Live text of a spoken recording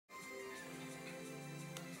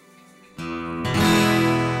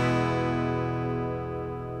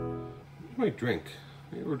my drink?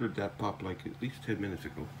 I ordered that pop like at least 10 minutes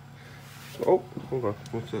ago. Oh, hold on.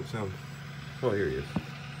 What's that sound? Oh, here he is.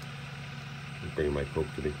 He's bringing my Coke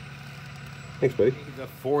to me. Thanks, buddy. The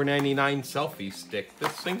 $4.99 selfie stick.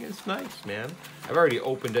 This thing is nice, man. I've already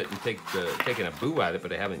opened it and taken a boo at it,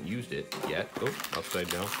 but I haven't used it yet. Oh, upside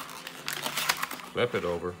down. Flip it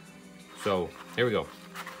over. So, here we go.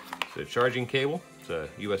 It's a charging cable. It's a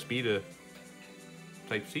USB to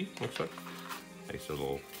Type-C, looks like. Nice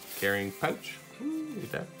little carrying pouch. Ooh, look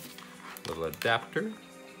at that. Little adapter.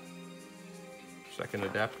 Second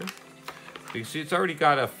adapter. You can see it's already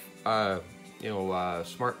got a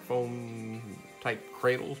smartphone type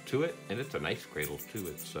cradle to it, and it's a nice cradle too.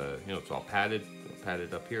 It's it's all padded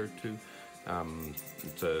up here too.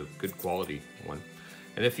 It's a good quality one.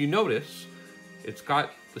 And if you notice, it's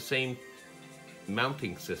got the same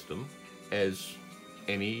mounting system as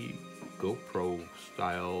any GoPro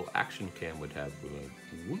style action cam would have.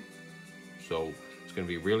 So it's going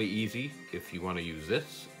to be really easy if you want to use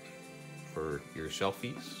this for your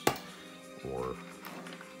selfies or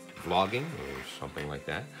vlogging or something like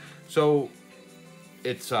that. So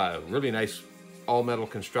it's a really nice all metal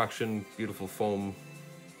construction, beautiful foam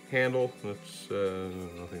handle. That's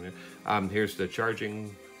nothing there. Here's the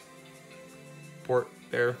charging port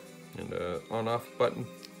there and on off button.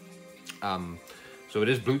 So it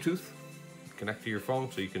is Bluetooth. Connect to your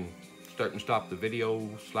phone so you can start and stop the video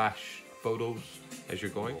 / photos as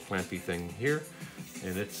you're going. Clampy thing here,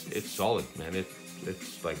 and it's solid, man.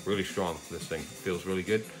 It's like really strong. This thing feels really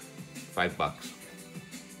good. $5.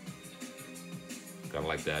 Gotta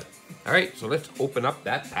like that. All right, so let's open up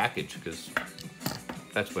that package because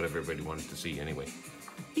that's what everybody wanted to see anyway.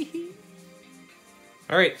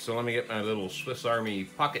 All right, so let me get my little Swiss Army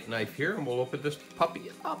pocket knife here and we'll open this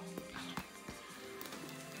puppy up.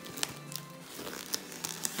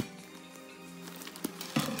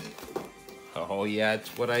 Oh yeah, it's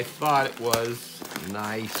what I thought it was.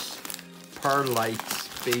 Nice. Par lights,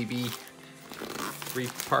 baby. 3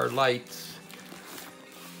 par lights.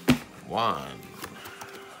 1,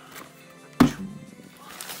 2,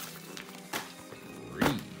 3.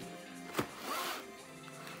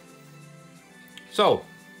 So,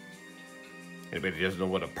 anybody doesn't know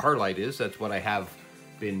what a par light is, that's what I have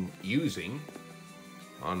been using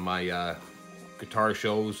on my guitar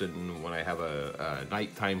shows and when I have a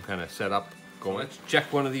nighttime kind of setup going. Let's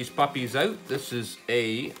check one of these puppies out. This is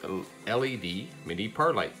a LED mini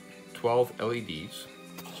par light. 12 LEDs.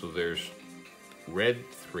 So there's red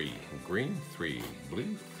 3, green 3,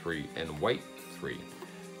 blue 3, and white 3.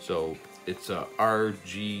 So it's a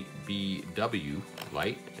RGBW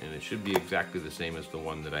light, and it should be exactly the same as the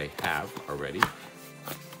one that I have already.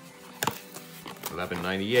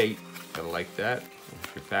 $11.98. Gotta like that.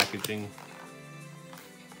 There's your packaging.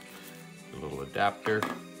 A little adapter.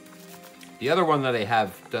 The other one that I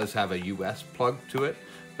have does have a US plug to it,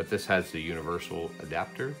 but this has the universal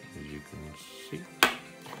adapter, as you can see.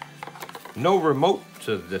 No remote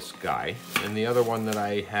to this guy, and the other one that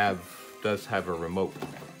I have does have a remote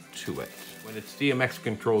to it. When it's DMX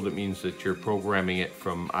controlled, it means that you're programming it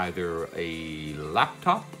from either a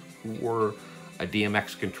laptop or a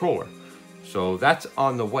DMX controller. So that's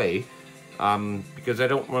on the way, because I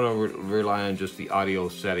don't want to rely on just the audio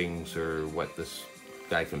settings or what this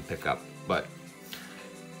guy can pick up. But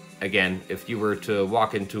again, if you were to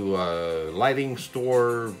walk into a lighting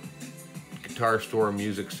store, guitar store,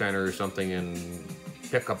 music center or something and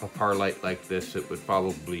pick up a par light like this, it would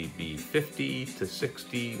probably be $50 to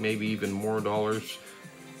 $60, maybe even more dollars.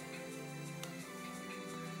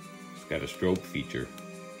 It's got a strobe feature.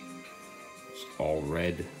 It's all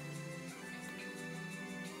red.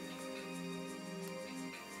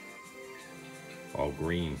 All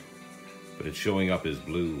green. But it's showing up as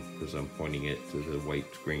blue because I'm pointing it to the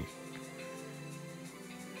white screen.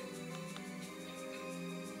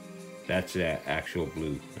 That's actual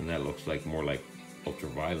blue, and that looks like more like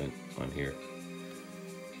ultraviolet on here.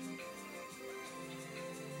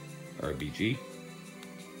 RBG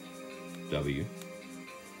W.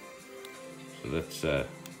 So that's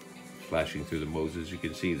flashing through the modes. As you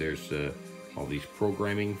can see, there's all these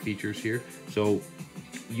programming features here. So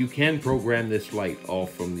you can program this light all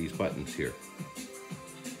from these buttons here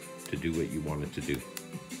to do what you want it to do.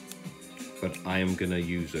 But I am going to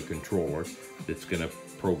use a controller that's going to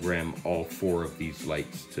program all 4 of these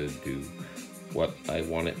lights to do what I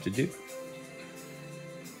want it to do.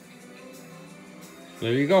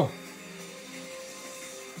 There you go.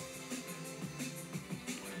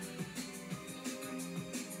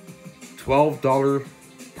 $12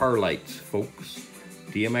 par lights, folks.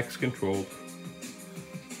 DMX controlled.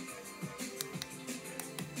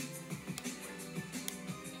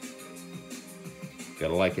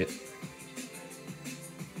 Gotta like it.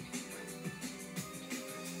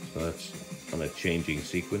 So that's on a changing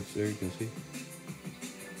sequence there, you can see.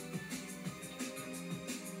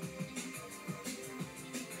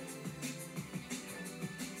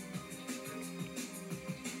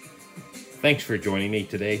 Thanks for joining me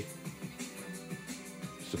today,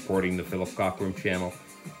 supporting the Philip Cockrum channel.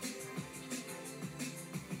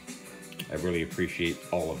 I really appreciate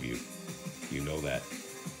all of you. You know that.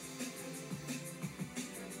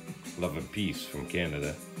 Love and peace from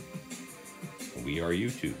Canada. We are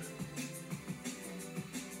YouTube.